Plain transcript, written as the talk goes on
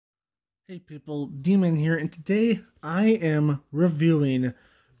Hey people, Demon here, and today I am reviewing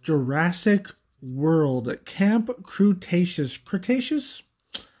Jurassic World Camp Cretaceous,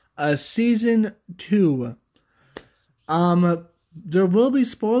 Season 2. There will be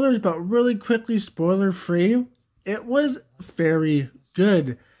spoilers, but really quickly, spoiler free. It was very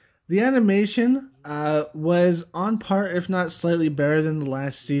good. The animation was on par, if not slightly better than the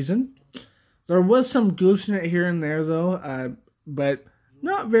last season. There was some goofs in it here and there, though, but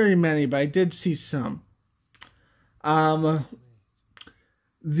not very many, but I did see some. Um,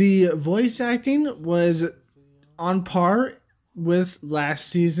 the voice acting was on par with last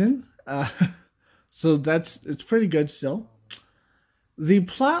season, so it's pretty good still. The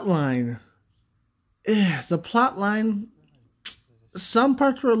plot line, the plot line, some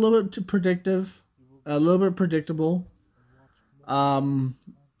parts were a little bit too predictive, a little bit predictable. Um,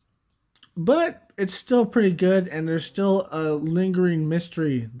 but it's still pretty good, and there's still a lingering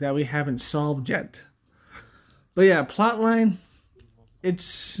mystery that we haven't solved yet. But yeah, plotline,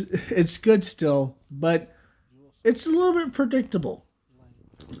 it's good still, but it's a little bit predictable.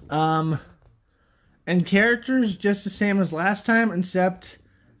 Um, and characters just the same as last time, except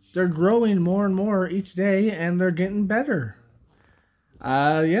they're growing more and more each day, and they're getting better.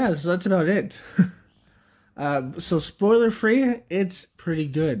 Yeah, so that's about it. So spoiler free, it's pretty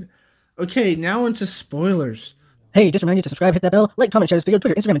good. Okay, now into spoilers. Hey, just remind you to subscribe, hit that bell, like, comment, share this video,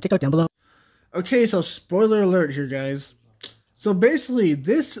 Twitter, Instagram, and TikTok down below. Okay, so spoiler alert here, guys. So basically,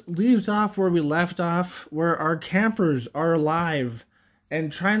 this leaves off where we left off, where our campers are alive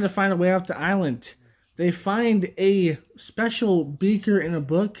and trying to find a way off the island. They find a special beaker in a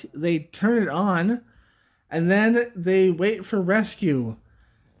book, they turn it on, and then they wait for rescue.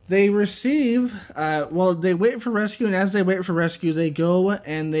 They receive, they wait for rescue, and as they wait for rescue, they go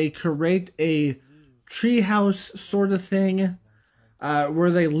and they create a treehouse sort of thing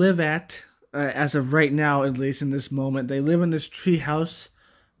where they live at. As of right now, at least in this moment, they live in this treehouse,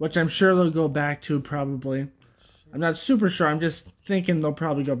 which I'm sure they'll go back to probably. I'm not super sure. I'm just thinking they'll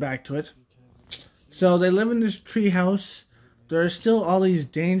probably go back to it. So they live in this treehouse. There are still all these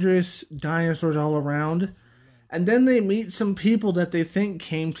dangerous dinosaurs all around. And then they meet some people that they think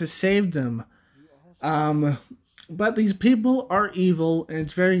came to save them. But these people are evil, and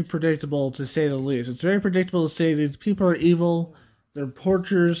it's very predictable to say the least. It's very predictable to say these people are evil. They're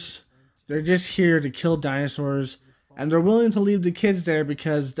poachers. They're just here to kill dinosaurs. And they're willing to leave the kids there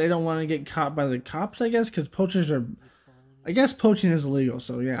because they don't want to get caught by the cops, I guess. Because poachers are... I guess poaching is illegal,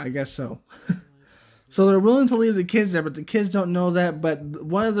 so yeah, I guess so. So they're willing to leave the kids there, but the kids don't know that. But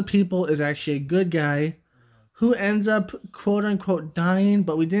one of the people is actually a good guy who ends up, quote-unquote, dying,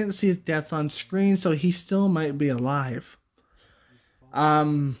 but we didn't see his death on screen, so he still might be alive.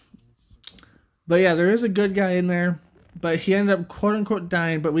 But yeah, there is a good guy in there, but he ended up, quote-unquote,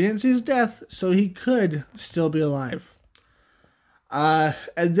 dying, but we didn't see his death, so he could still be alive. And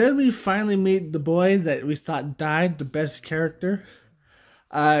then we finally meet the boy that we thought died, the best character.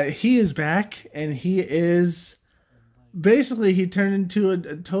 He is back, and he is... Basically, he turned into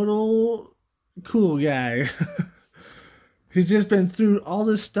a total cool guy. He's just been through all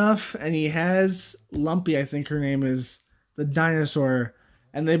this stuff, and he has Lumpy, I think her name is, the dinosaur,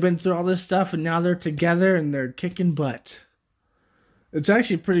 and they've been through all this stuff, and now they're together and they're kicking butt. It's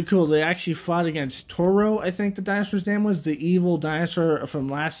actually pretty cool. They actually fought against Toro, I think the dinosaur's name was, the evil dinosaur from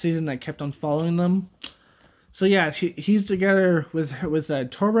last season that kept on following them. So yeah, he's together with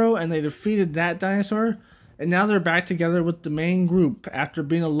Toro, and they defeated that dinosaur. And now they're back together with the main group after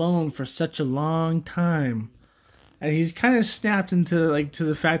being alone for such a long time. And he's kind of snapped into to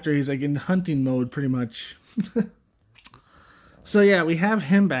the fact that he's like in hunting mode pretty much. So yeah, we have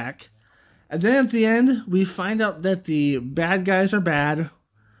him back. And then at the end, we find out that the bad guys are bad.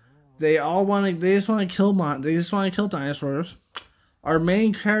 They just want to kill dinosaurs. Our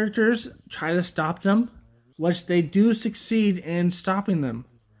main characters try to stop them, which they do succeed in stopping them.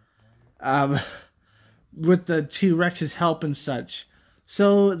 With the T-Rex's help and such.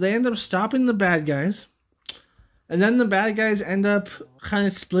 So they end up stopping the bad guys. And then the bad guys end up kind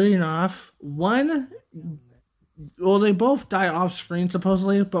of splitting off. They both die off screen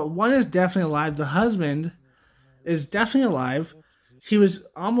supposedly, but one is definitely alive. The husband is definitely alive. He was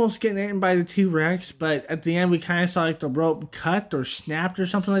almost getting eaten by the T-Rex, but at the end we kind of saw the rope cut or snapped or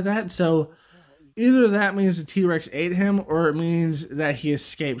something like that. So either that means the T-Rex ate him, or it means that he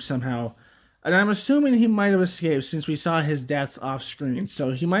escaped somehow. And I'm assuming he might have escaped since we saw his death off screen. So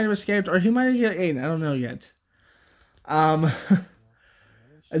he might have escaped, or he might have gotten eaten. I don't know yet. And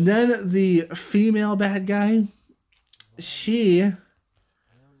then the female bad guy, she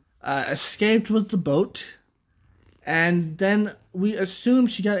escaped with the boat. And then we assume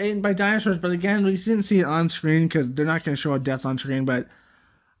she got eaten by dinosaurs, but again, we didn't see it on screen because they're not going to show a death on screen. But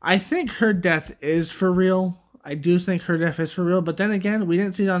I think her death is for real. I do think her death is for real. But then again, we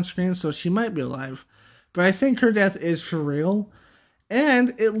didn't see it on screen, so she might be alive. But I think her death is for real.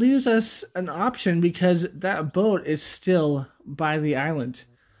 And it leaves us an option because that boat is still by the island.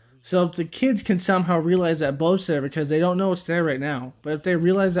 So if the kids can somehow realize that boat's there because they don't know it's there right now. But if they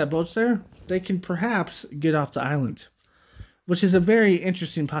realize that boat's there, they can perhaps get off the island. Which is a very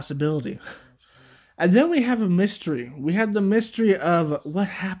interesting possibility. And then we have a mystery. We have the mystery of what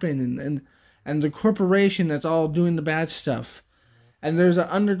happened and the corporation that's all doing the bad stuff. And there's an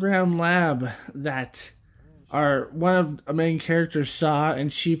underground lab that one of the main characters saw,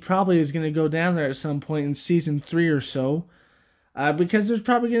 and she probably is going to go down there at some point in season 3 or so. Because there's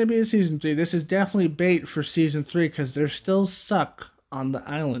probably going to be a season 3. This is definitely bait for season 3 because they're still stuck on the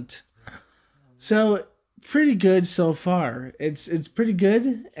island. So, pretty good so far. It's pretty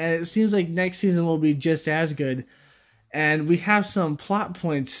good, and it seems like next season will be just as good. And we have some plot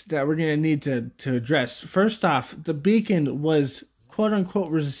points that we're going to need to address. First off, the beacon was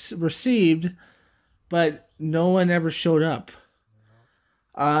quote-unquote received, but no one ever showed up.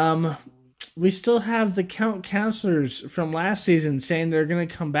 We still have the counselors from last season saying they're going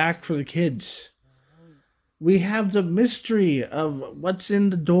to come back for the kids. We have the mystery of what's in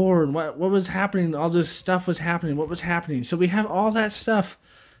the door and what was happening. All this stuff was happening. What was happening? So we have all that stuff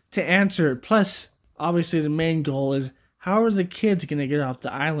to answer. Plus, obviously, the main goal is how are the kids going to get off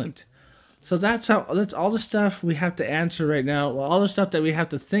the island? So that's all the stuff we have to answer right now. Well, all the stuff that we have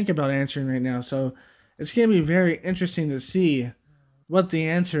to think about answering right now. So it's going to be very interesting to see what the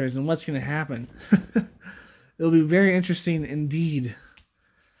answer is and what's going to happen. It'll be very interesting indeed.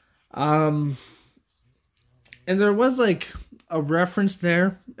 And there was like a reference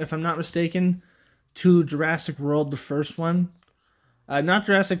there, if I'm not mistaken, to Jurassic World, the first one. Not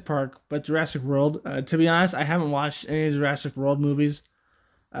Jurassic Park, but Jurassic World. To be honest, I haven't watched any of the Jurassic World movies.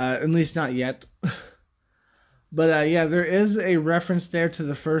 At least not yet. But yeah, there is a reference there to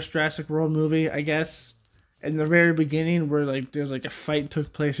the first Jurassic World movie, I guess. In the very beginning, where like there's like a fight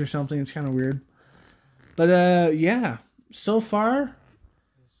took place or something. It's kind of weird. But yeah, so far,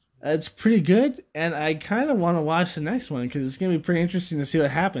 it's pretty good. And I kind of want to watch the next one because it's going to be pretty interesting to see what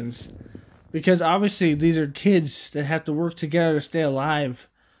happens. Because obviously these are kids that have to work together to stay alive.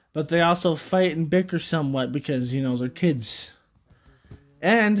 But they also fight and bicker somewhat because, you know, they're kids.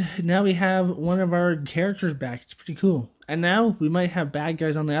 And now we have one of our characters back. It's pretty cool. And now we might have bad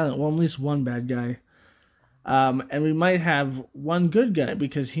guys on the island. Well, at least one bad guy. And we might have one good guy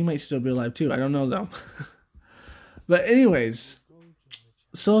because he might still be alive too. I don't know though. But anyways,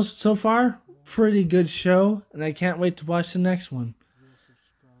 so far, pretty good show. And I can't wait to watch the next one.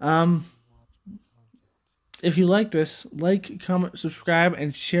 If you like this, like, comment, subscribe,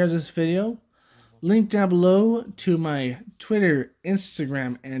 and share this video. Link down below to my Twitter,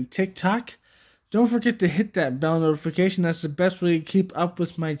 Instagram, and TikTok. Don't forget to hit that bell notification. That's the best way to keep up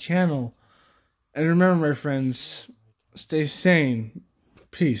with my channel. And remember, my friends, stay sane.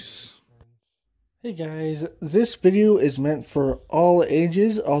 Peace. Hey guys, this video is meant for all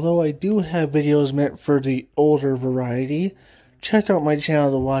ages, although I do have videos meant for the older variety. Check out my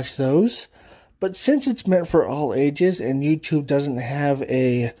channel to watch those. But since it's meant for all ages and YouTube doesn't have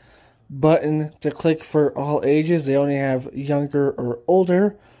a button to click for all ages, they only have younger or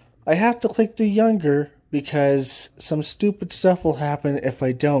older, I have to click the younger because some stupid stuff will happen if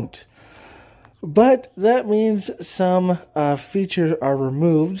I don't. But that means some features are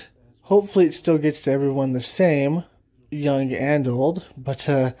removed. Hopefully it still gets to everyone the same, young and old, but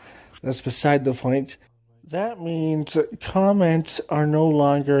that's beside the point. That means comments are no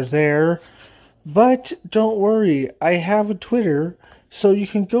longer there. But don't worry, I have a Twitter, so you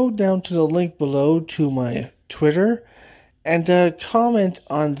can go down to the link below to my Twitter and comment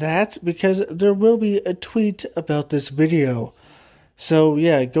on that because there will be a tweet about this video. So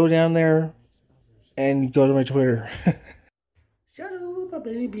yeah, go down there and go to my Twitter. Shadow, my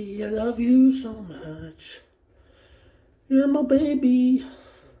baby, I love you so much. You're my baby,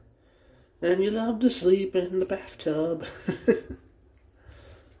 and you love to sleep in the bathtub.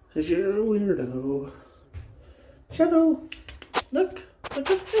 'Cause you're a weirdo. Shadow, look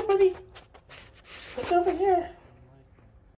here, buddy. Look over here.